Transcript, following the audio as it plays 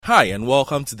Hi, and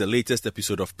welcome to the latest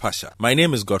episode of Pasha. My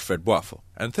name is Godfred Boafo,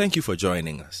 and thank you for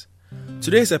joining us.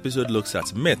 Today's episode looks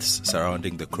at myths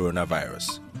surrounding the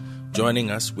coronavirus.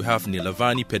 Joining us, we have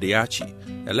Nilavani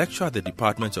Pediachi, a lecturer at the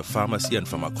Department of Pharmacy and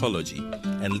Pharmacology,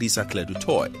 and Lisa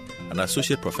Kledu-Toy, an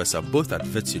associate professor both at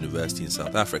Wits University in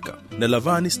South Africa.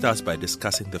 Nilavani starts by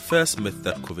discussing the first myth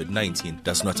that COVID-19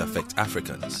 does not affect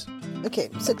Africans.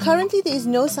 Okay, so currently there is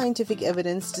no scientific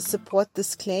evidence to support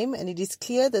this claim, and it is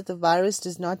clear that the virus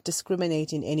does not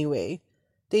discriminate in any way.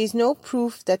 There is no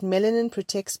proof that melanin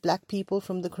protects black people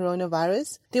from the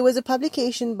coronavirus. There was a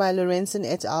publication by Lorenzen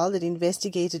et al. That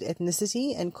investigated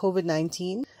ethnicity and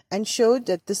COVID-19 and showed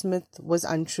that this myth was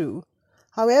untrue.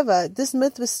 However, this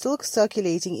myth was still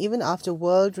circulating even after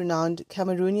world-renowned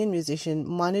Cameroonian musician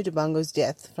Manu Dibango's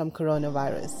death from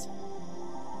coronavirus.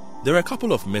 There are a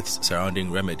couple of myths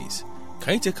surrounding remedies.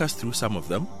 Can you take us through some of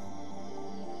them?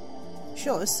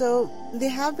 Sure. So there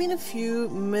have been a few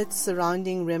myths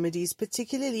surrounding remedies,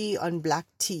 particularly on black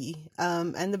tea.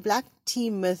 And the black tea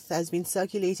myth has been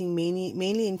circulating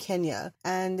mainly in Kenya.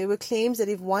 And there were claims that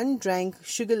if one drank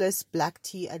sugarless black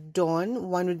tea at dawn,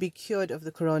 one would be cured of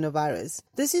the coronavirus.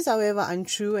 This is, however,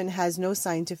 untrue and has no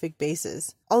scientific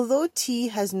basis. Although tea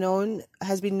has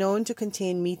been known to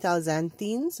contain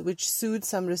methylxanthines, which soothe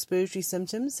some respiratory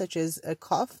symptoms such as a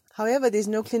cough, however, there's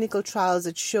no clinical trials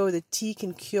that show that tea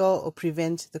can cure or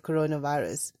prevent the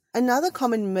coronavirus. Another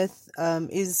common myth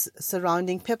is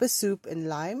surrounding pepper soup and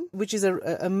lime, which is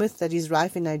a myth that is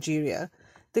rife in Nigeria.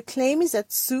 The claim is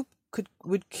that soup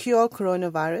would cure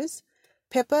coronavirus.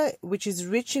 Pepper, which is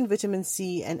rich in vitamin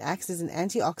C and acts as an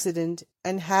antioxidant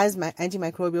and has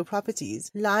antimicrobial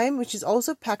properties. Lime, which is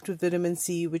also packed with vitamin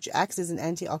C, which acts as an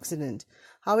antioxidant.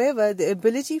 However, the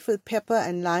ability for pepper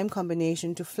and lime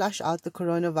combination to flush out the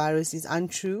coronavirus is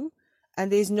untrue,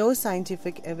 and there is no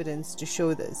scientific evidence to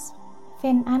show this.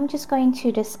 Then I'm just going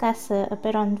to discuss a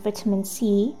bit on vitamin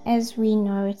C. As we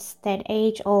know, it's that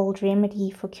age-old remedy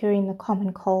for curing the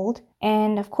common cold.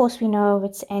 And of course, we know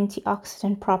its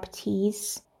antioxidant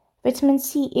properties. Vitamin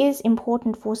C is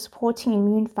important for supporting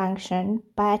immune function,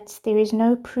 but there is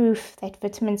no proof that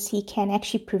vitamin C can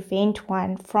actually prevent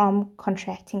one from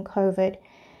contracting COVID.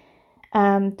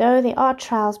 Though there are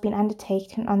trials being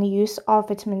undertaken on the use of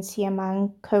vitamin C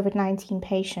among COVID-19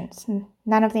 patients.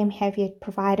 None of them have yet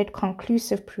provided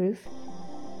conclusive proof.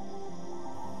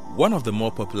 One of the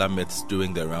more popular myths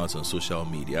doing the rounds on social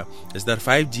media is that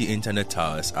 5G internet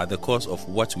towers are the cause of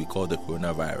what we call the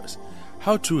coronavirus.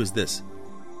 How true is this?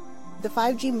 The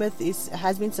 5G myth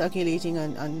has been circulating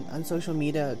on social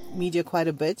media quite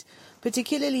a bit,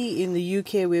 particularly in the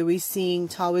UK where we're seeing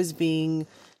towers being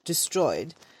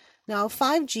destroyed. Now,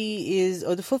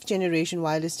 5G the fifth generation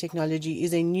wireless technology,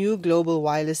 is a new global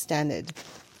wireless standard.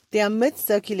 There are myths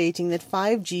circulating that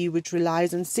 5G, which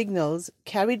relies on signals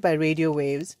carried by radio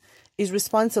waves, is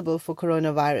responsible for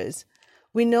coronavirus.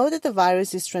 We know that the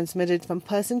virus is transmitted from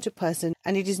person to person,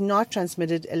 and it is not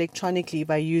transmitted electronically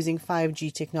by using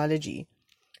 5G technology.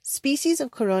 Species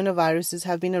of coronaviruses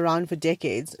have been around for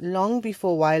decades, long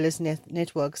before wireless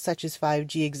networks such as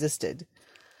 5G existed.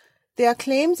 There are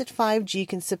claims that 5G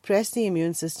can suppress the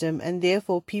immune system and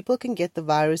therefore people can get the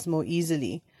virus more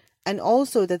easily, and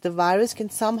also that the virus can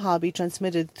somehow be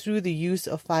transmitted through the use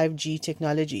of 5G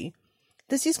technology.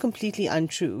 This is completely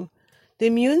untrue. The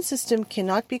immune system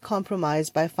cannot be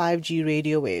compromised by 5G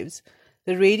radio waves.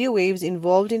 The radio waves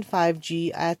involved in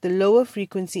 5G are at the lower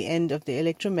frequency end of the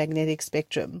electromagnetic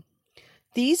spectrum.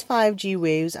 These 5G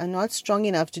waves are not strong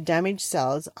enough to damage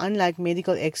cells, unlike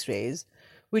medical X-rays,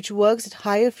 which works at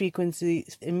higher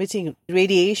frequencies, emitting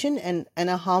radiation and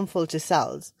are harmful to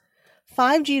cells.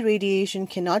 5G radiation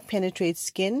cannot penetrate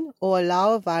skin or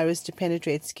allow a virus to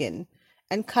penetrate skin,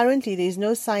 and currently there is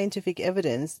no scientific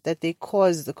evidence that they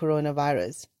cause the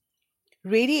coronavirus.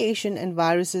 Radiation and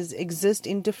viruses exist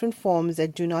in different forms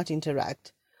that do not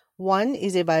interact. One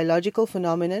is a biological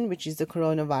phenomenon, which is the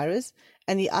coronavirus,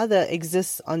 and the other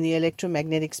exists on the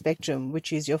electromagnetic spectrum,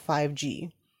 which is your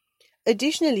 5G.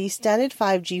 Additionally, standard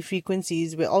 5G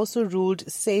frequencies were also ruled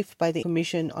safe by the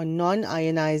Commission on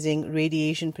Non-Ionizing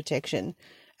Radiation Protection,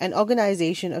 an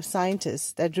organization of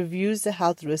scientists that reviews the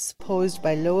health risks posed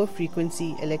by lower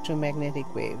frequency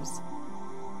electromagnetic waves.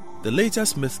 The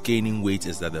latest myth gaining weight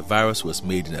is that the virus was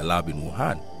made in a lab in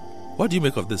Wuhan. What do you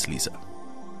make of this, Lisa?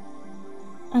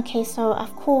 Okay, so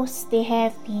of course there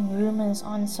have been rumors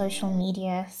on social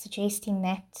media suggesting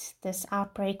that this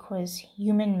outbreak was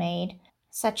human-made,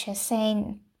 such as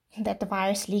saying that the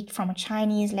virus leaked from a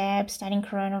Chinese lab studying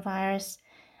coronavirus.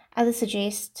 Others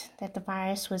suggest that the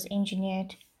virus was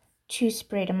engineered to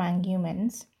spread among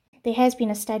humans. there has been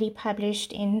a study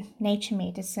published in Nature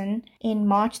Medicine in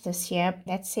March this year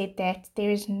that said that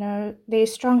there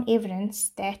is strong evidence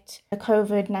that the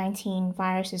COVID-19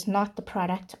 virus is not the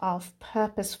product of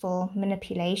purposeful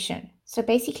manipulation. So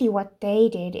basically what they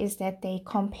did is that they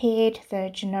compared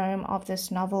the genome of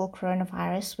this novel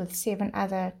coronavirus with 7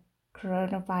 other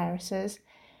coronaviruses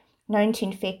known to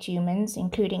infect humans,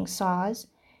 including SARS,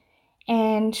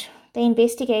 and they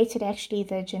investigated actually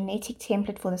the genetic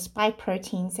template for the spike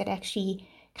proteins that actually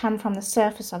come from the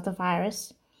surface of the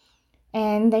virus.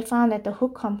 And they found that the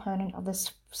hook component of the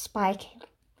spike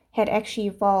had actually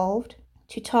evolved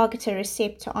to target a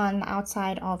receptor on the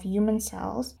outside of human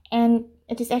cells. And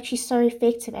it is actually so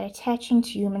effective at attaching to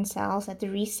human cells that the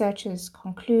researchers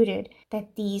concluded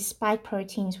that these spike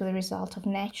proteins were the result of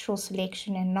natural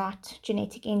selection and not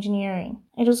genetic engineering.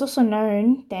 It was also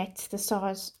known that the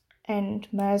SARS and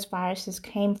MERS viruses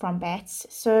came from bats,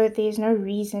 so there's no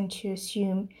reason to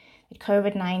assume that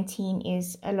COVID-19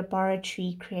 is a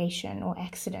laboratory creation or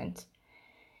accident.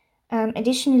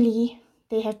 Additionally,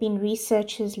 there have been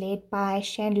researchers led by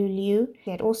Shanlu Liu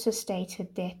that also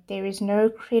stated that there is no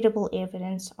credible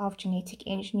evidence of genetic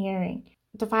engineering.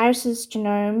 The virus's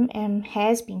genome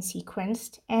has been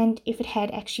sequenced, and if it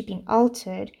had actually been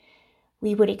altered,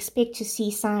 we would expect to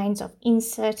see signs of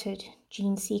inserted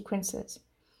gene sequences.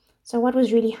 So what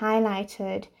was really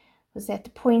highlighted was that the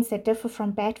points that differ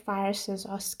from bat viruses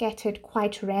are scattered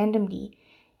quite randomly,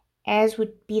 as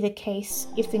would be the case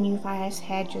if the new virus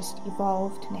had just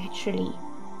evolved naturally.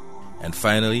 And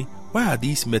finally, why are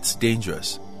these myths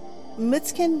dangerous?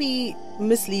 Myths can be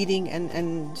misleading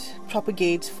and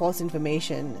propagate false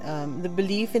information. The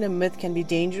belief in a myth can be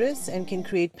dangerous and can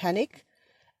create panic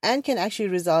and can actually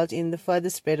result in the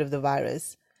further spread of the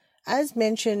virus. As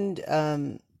mentioned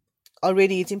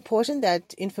already, it's important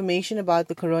that information about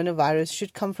the coronavirus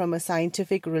should come from a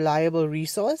scientific, reliable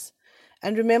resource.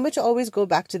 And remember to always go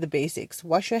back to the basics.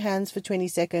 Wash your hands for 20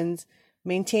 seconds,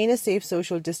 maintain a safe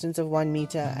social distance of 1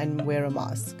 meter, and wear a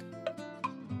mask.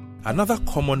 Another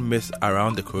common myth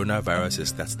around the coronavirus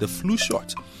is that the flu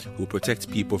shot will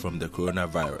protect people from the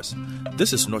coronavirus.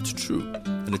 This is not true,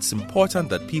 and it's important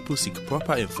that people seek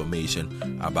proper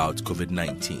information about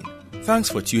COVID-19. Thanks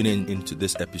for tuning into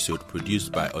this episode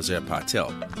produced by Ozer Patel.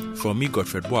 From me,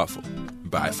 Godfred Boafo.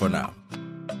 Bye for now.